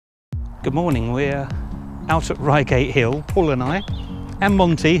Good morning, we're out at Reigate Hill, Paul and I, and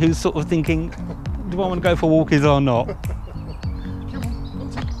Monty, who's sort of thinking, do I want to go for walkies or not?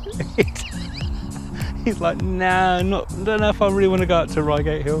 He's like, no, don't know if I really want to go out to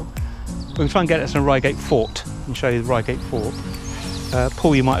Reigate Hill. We'll try and get us to Reigate Fort and show you the Reigate Fort.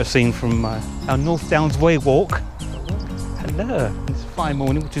 Paul, you might have seen from our North Downs Way walk. Hello, it's a fine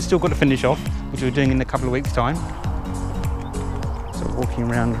morning, which we've still got to finish off, which we're doing in a couple of weeks' time. So walking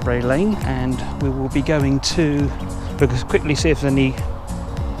around Ray Lane, and we will be going to quickly see if there's any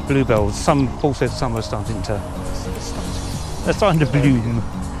bluebells. Paul says some are starting to bloom.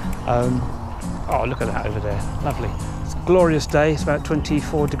 Oh, look at that over there, lovely. It's a glorious day, it's about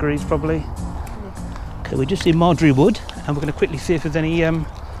 24 degrees probably. Okay, we're just in Marjorie Wood, and we're going to quickly see if there's any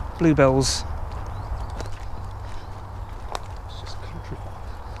bluebells.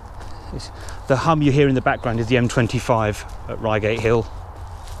 The hum you hear in the background is the M25 at Reigate Hill.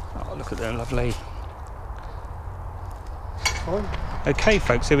 Oh, look at them, lovely. Okay,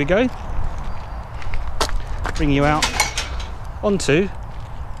 folks, here we go. Bring you out onto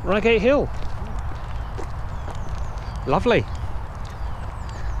Reigate Hill. Lovely.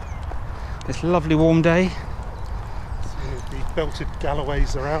 This lovely warm day. So the belted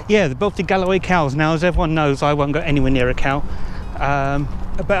Galloways are out. Yeah, the belted Galloway cows. Now, as everyone knows, I won't go anywhere near a cow.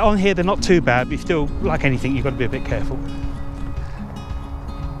 But on here they're not too bad, but still, like anything, you've got to be a bit careful.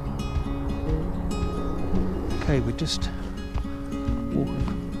 Okay, we're just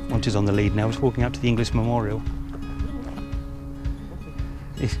walking. Monty's on the lead now, just walking out to the English Memorial.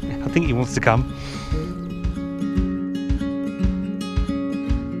 I think he wants to come.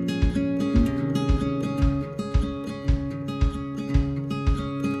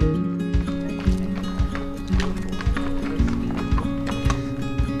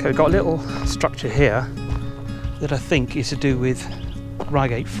 Okay, we've got a little structure here that I think is to do with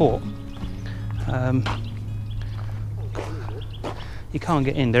Reigate Fort. You can't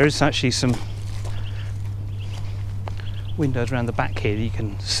get in. There is actually some windows around the back here that you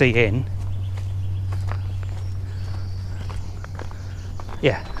can see in.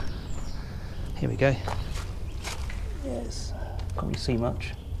 Yeah, here we go. Yes, can't really see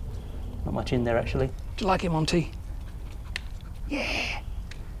much. Not much in there actually. Do you like it, Monty? Yeah.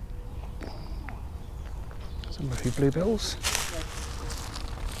 Some of the bluebells.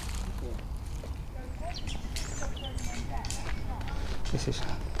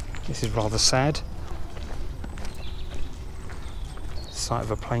 This is rather sad. Site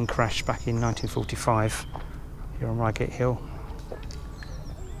of a plane crash back in 1945 here on Reigate Hill.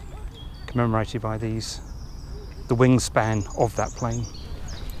 Commemorated by the wingspan of that plane.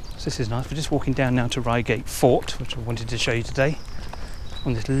 So this is nice. We're just walking down now to Reigate Fort, which I wanted to show you today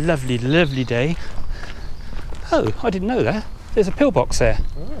on this lovely, lovely day. Oh, I didn't know that. There's a pillbox there.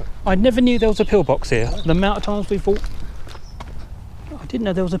 Oh. I never knew there was a pillbox here. The amount of times we've walked. I didn't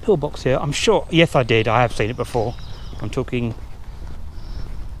know there was a pillbox here. I'm sure. Yes, I did. I have seen it before. I'm talking.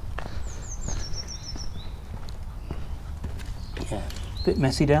 Yeah, a bit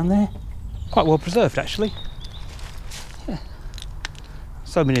messy down there. Quite well preserved, actually. Yeah.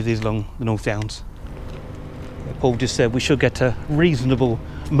 So many of these along the North Downs. Paul just said we should get a reasonable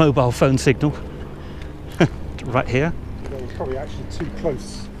mobile phone signal. Right here. Well, it's probably actually too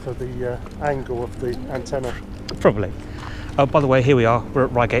close for the angle of the antenna. Probably. Oh, by the way, here we are. We're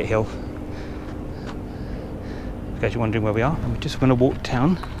at Reigate Hill. In case you're wondering where we are, I'm just going to walk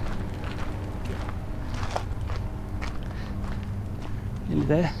down. In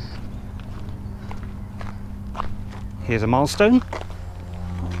there. Here's a milestone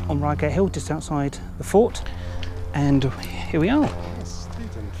on Reigate Hill, just outside the fort. And here we are.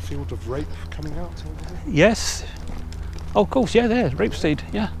 Field of rape coming out over there. Yes. Oh, of course, yeah, there, rapeseed,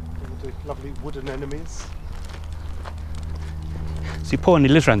 yeah. All the lovely wooden enemies. See, Paul only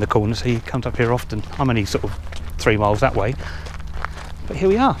lives around the corner, so he comes up here often. I'm only sort of 3 miles that way. But here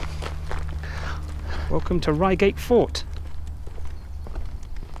we are. Welcome to Reigate Fort.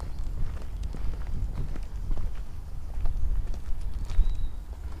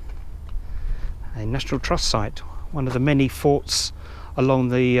 A National Trust site, one of the many forts along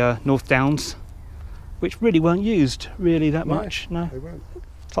the North Downs, which really weren't used that much. No, they weren't.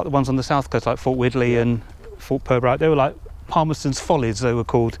 It's like the ones on the south coast, like Fort Widley and Fort Purbright. They were like Palmerston's Follies, they were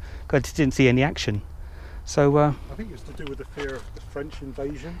called, because I didn't see any action. So I think it was to do with the fear of the French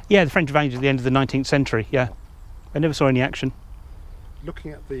invasion. Yeah, the French invasion at the end of the 19th century. Yeah, I never saw any action.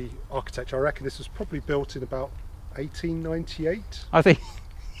 Looking at the architecture, I reckon this was probably built in about 1898. I think.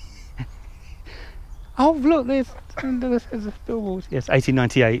 Oh, look, there's a billboard. Yes,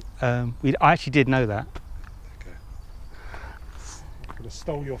 1898. I actually did know that. Okay. Could have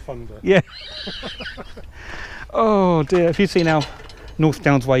stole your thunder. Yeah. Oh dear, if you've seen our North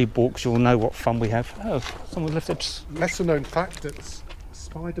Downs Way walks, you'll know what fun we have. Oh, someone left it. Lesser known fact that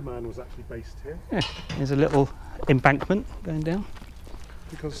Spider-Man was actually based here. Yeah, there's a little embankment going down.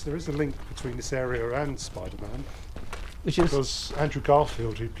 Because there is a link between this area and Spider-Man. Which is... Because Andrew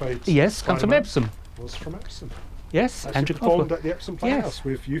Garfield, who played Yes, comes from Epsom. Was from Epsom. Yes, actually Andrew performed Garfield. at the Epsom Playhouse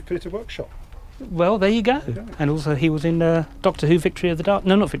with Youth Theatre Workshop. Well, there you go. There you go. And also he was in Doctor Who Victory of the Daleks.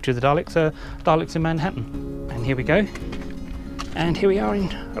 No, not Victory of the Daleks, Daleks in Manhattan. And here we go. And here we are in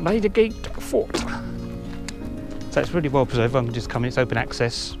Reigate Fort. So it's really well preserved. I'm just coming, it's open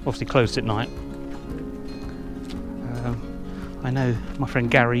access, obviously closed at night. I know my friend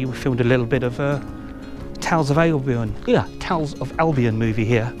Gary, we filmed a little bit of Tales of Albion. Yeah, Tales of Albion movie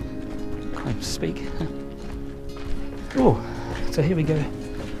here. Can't even speak. Oh, so here we go.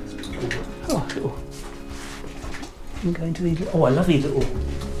 Oh, little. You can go into these. Oh, I love these little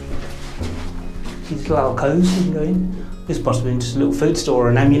alcoves. You can go in. This is possibly just a little food store or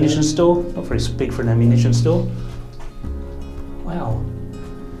an ammunition store. Not very big for an ammunition store. Wow.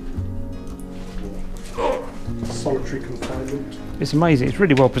 Solitary confinement. It's amazing. It's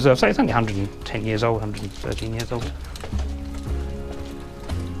really well preserved. So it's only 110 years old, 113 years old.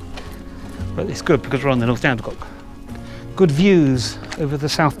 But it's good because we're on the North Downs. We've got good views over the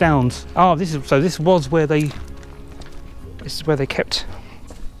South Downs. Oh, this was where they. This is where they kept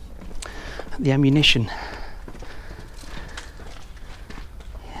the ammunition.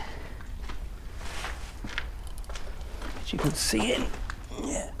 As you can see it.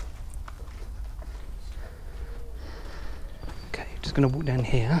 Yeah. Okay, just going to walk down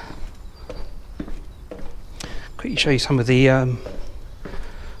here. Quickly show you some of the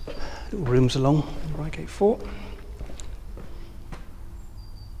little rooms along Reigate Fort.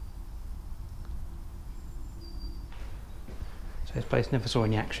 So this place never saw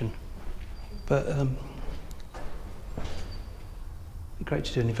any action, but it'd be great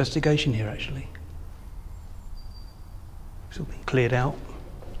to do an investigation here actually. It's all been cleared out.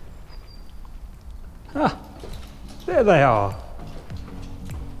 Ah, there they are.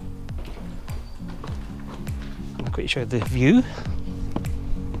 I'll quickly show you the view.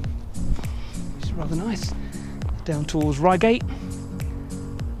 It's rather nice. Down towards Reigate,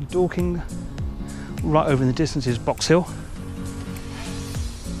 Dorking, right over in the distance is Box Hill.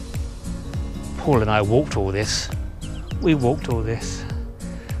 Paul and I walked all this. We walked all this.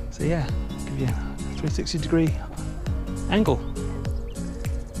 So yeah, give you a 360-degree angle.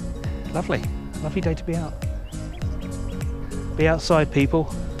 Lovely, lovely day to be out. Be outside,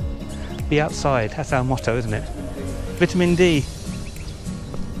 people. Be outside. That's our motto, isn't it? Vitamin D.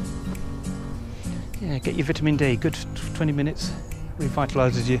 Yeah, get your vitamin D. Good 20 minutes.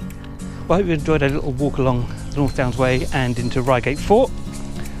 Revitalises you. Well, I hope you enjoyed a little walk along the North Downs Way and into Reigate Fort.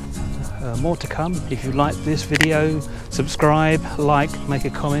 More to come. If you like this video, subscribe, like, make a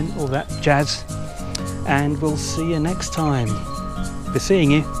comment, all that jazz. And we'll see you next time. Be seeing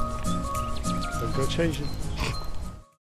you. Don't go changing.